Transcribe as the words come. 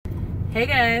Hey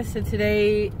guys, so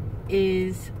today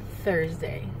is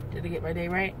Thursday. Did I get my day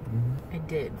right? I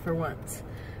did, for once.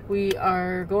 We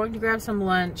are going to grab some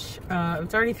lunch.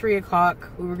 It's already 3 o'clock.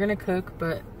 We were gonna cook,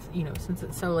 but you know, since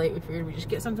it's so late, we figured we'd just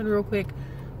get something real quick.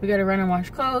 We gotta run and wash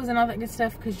clothes and all that good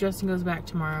stuff because Justin goes back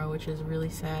tomorrow, which is really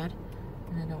sad,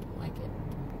 and I don't like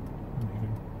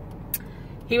it.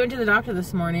 He went to the doctor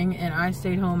this morning and I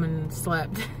stayed home and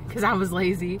slept because I was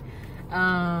lazy.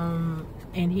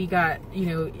 And he got, you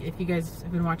know, if you guys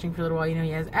have been watching for a little while, you know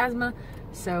he has asthma.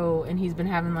 So, and he's been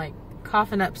having like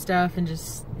coughing up stuff and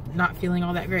just not feeling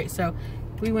all that great. So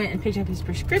we went and picked up his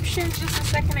prescription just a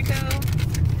second ago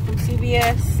from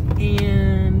CVS.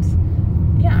 And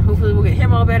yeah, hopefully we'll get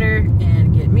him all better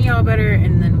and get me all better.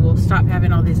 And then we'll stop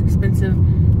having all these expensive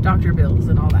doctor bills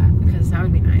and all that. Because that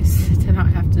would be nice to not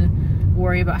have to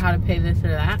worry about how to pay this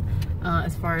or that.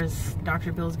 As far as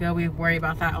doctor bills go, we worry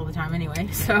about that all the time anyway.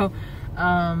 So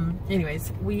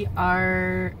anyways, we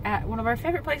are at one of our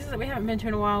favorite places that we haven't been to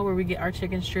in a while, where we get our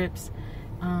chicken strips.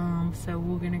 So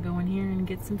we're gonna go in here and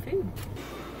get some food.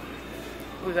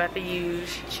 We got the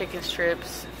huge chicken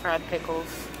strips, fried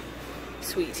pickles,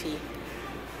 sweet tea.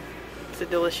 Is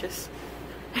it delicious?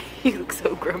 You look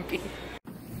so grumpy.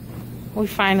 We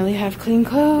finally have clean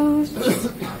clothes.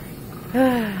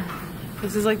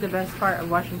 This is like the best part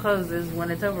of washing clothes, is when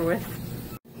it's over with.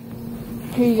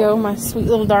 Here you go, my sweet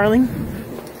little darling.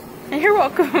 And you're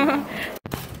welcome.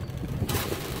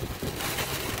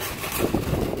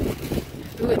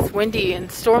 Ooh, it's windy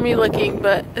and stormy looking,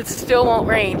 but it still won't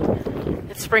rain.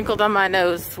 It sprinkled on my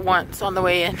nose once on the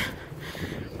way in.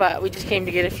 But we just came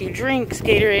to get a few drinks,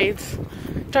 Gatorades,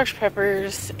 Dr.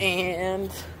 Peppers, and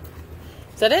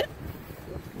is that it?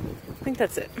 I think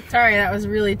that's it. Sorry, that was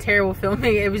really terrible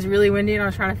filming. It was really windy and I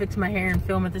was trying to fix my hair and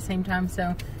film at the same time,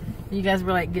 so you guys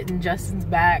were like getting Justin's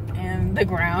back and the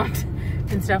ground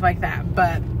and stuff like that.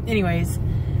 But anyways,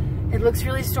 it looks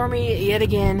really stormy yet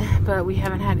again, but we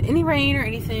haven't had any rain or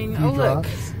anything. Oh look,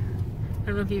 I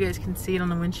don't know if you guys can see it on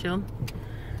the windshield,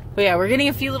 but yeah, we're getting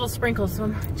a few little sprinkles,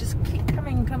 so just keep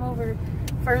coming, come over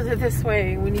further this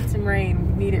way. We need some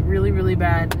rain. We need it really, really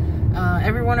bad.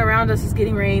 Everyone around us is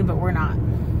getting rain, but we're not,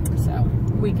 so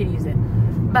we could use it.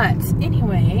 But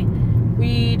anyway,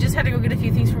 we just had to go get a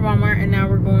few things from Walmart, and now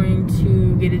we're going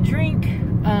to get a drink,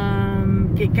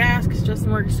 get gas, because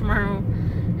Justin works tomorrow.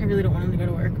 I really don't want him to go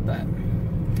to work, but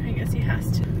I guess he has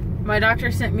to. My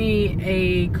doctor sent me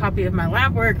a copy of my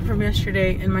lab work from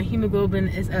yesterday, and my hemoglobin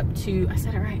is up to, I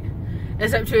said it right,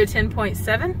 it's up to a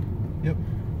 10.7. Yep.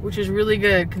 Which is really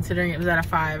good considering it was at a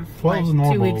 5 like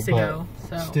 2 weeks ago.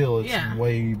 So still, it's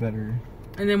way better.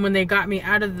 And then when they got me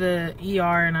out of the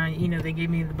ER and you know, they gave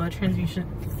me the blood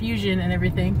transfusion and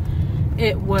everything,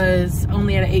 it was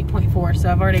only at an 8.4.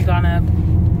 So I've already gone up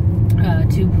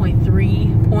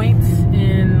 2.3 points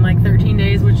in like 13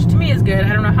 days, which to me is good.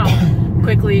 I don't know how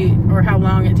quickly or how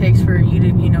long it takes for you to,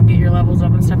 you know, get your levels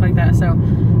up and stuff like that. So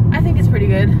I think it's pretty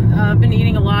good. I've been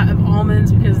eating a lot of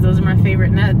almonds because those are my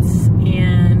favorite nuts.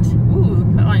 And ooh,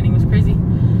 that lightning was crazy.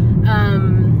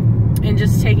 And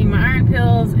just taking my iron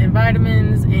pills and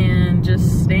vitamins and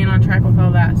just staying on track with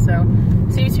all that. So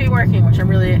seems to be working, which I'm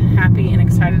really happy and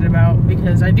excited about,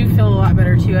 because I do feel a lot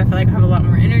better too. I feel like I have a lot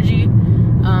more energy.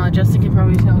 Justin can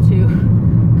probably tell too,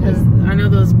 because I know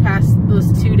those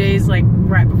 2 days, like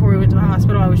right before we went to the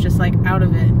hospital, I was just like out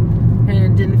of it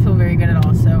and didn't feel very good at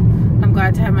all. So I'm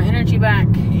glad to have my energy back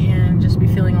and just be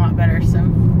feeling a lot better. So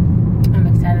I'm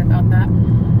excited about that.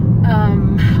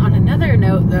 On another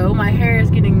note though, my hair is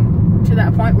getting to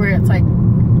that point where it's like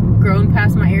grown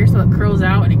past my ear, so it curls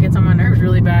out and it gets on my nerves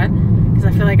really bad, because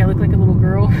I feel like I look like a little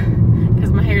girl because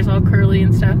my hair is all curly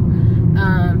and stuff.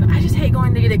 But I just hate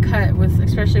going to get it cut,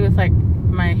 especially with like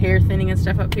my hair thinning and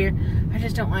stuff up here. I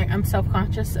just don't like, I'm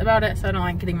self-conscious about it, so I don't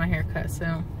like getting my hair cut.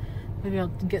 So maybe I'll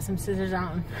get some scissors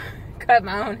out and cut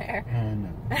my own hair. No.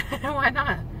 Why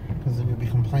not? Because you'll be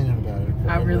complaining about it.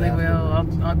 I really will.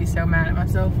 I'll be so mad at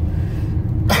myself.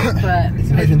 But it's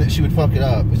not even that she would fuck it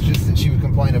up. It's just that she would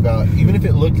complain about, even if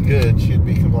it looked good, she'd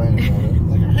be complaining about it.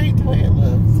 Like, I hate the way it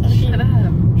looks. Shut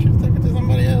up. Should have taken it to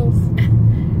somebody else.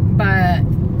 But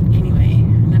anyway,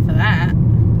 enough of that.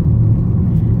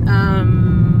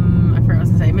 I forgot what I was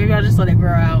gonna say. Maybe I'll just let it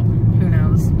grow out. Who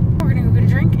knows? We're gonna go get a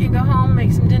drink and go home,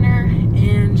 make some dinner,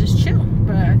 and just chill.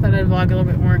 But I thought I'd vlog a little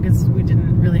bit more because we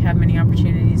didn't really have many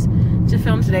opportunities to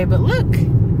film today. But look,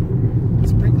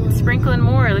 sprinkling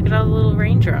more. Look at all the little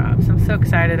raindrops. I'm so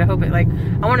excited. I hope it I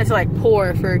want it to like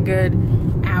pour for a good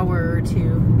hour or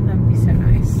two. That would be so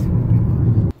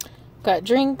nice. Got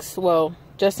drinks. Well,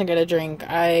 Justin got a drink.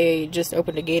 I just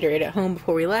opened a Gatorade at home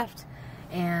before we left,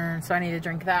 and so I need to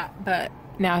drink that. But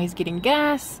now he's getting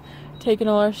gas. taking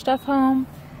all our stuff home,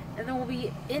 and then we'll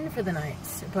be in for the night.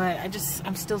 But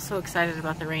I'm still so excited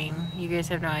about the rain. You guys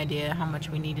have no idea how much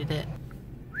we needed it.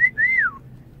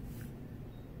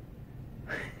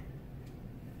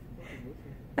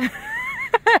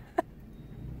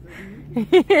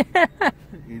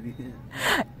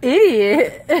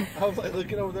 Idiot. I was like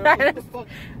looking over there. What the fuck?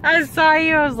 I saw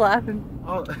you. I was laughing.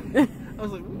 I was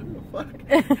like, what the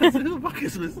fuck? I said, who the fuck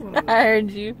is this one? I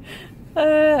heard you.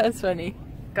 That's funny.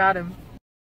 Got him.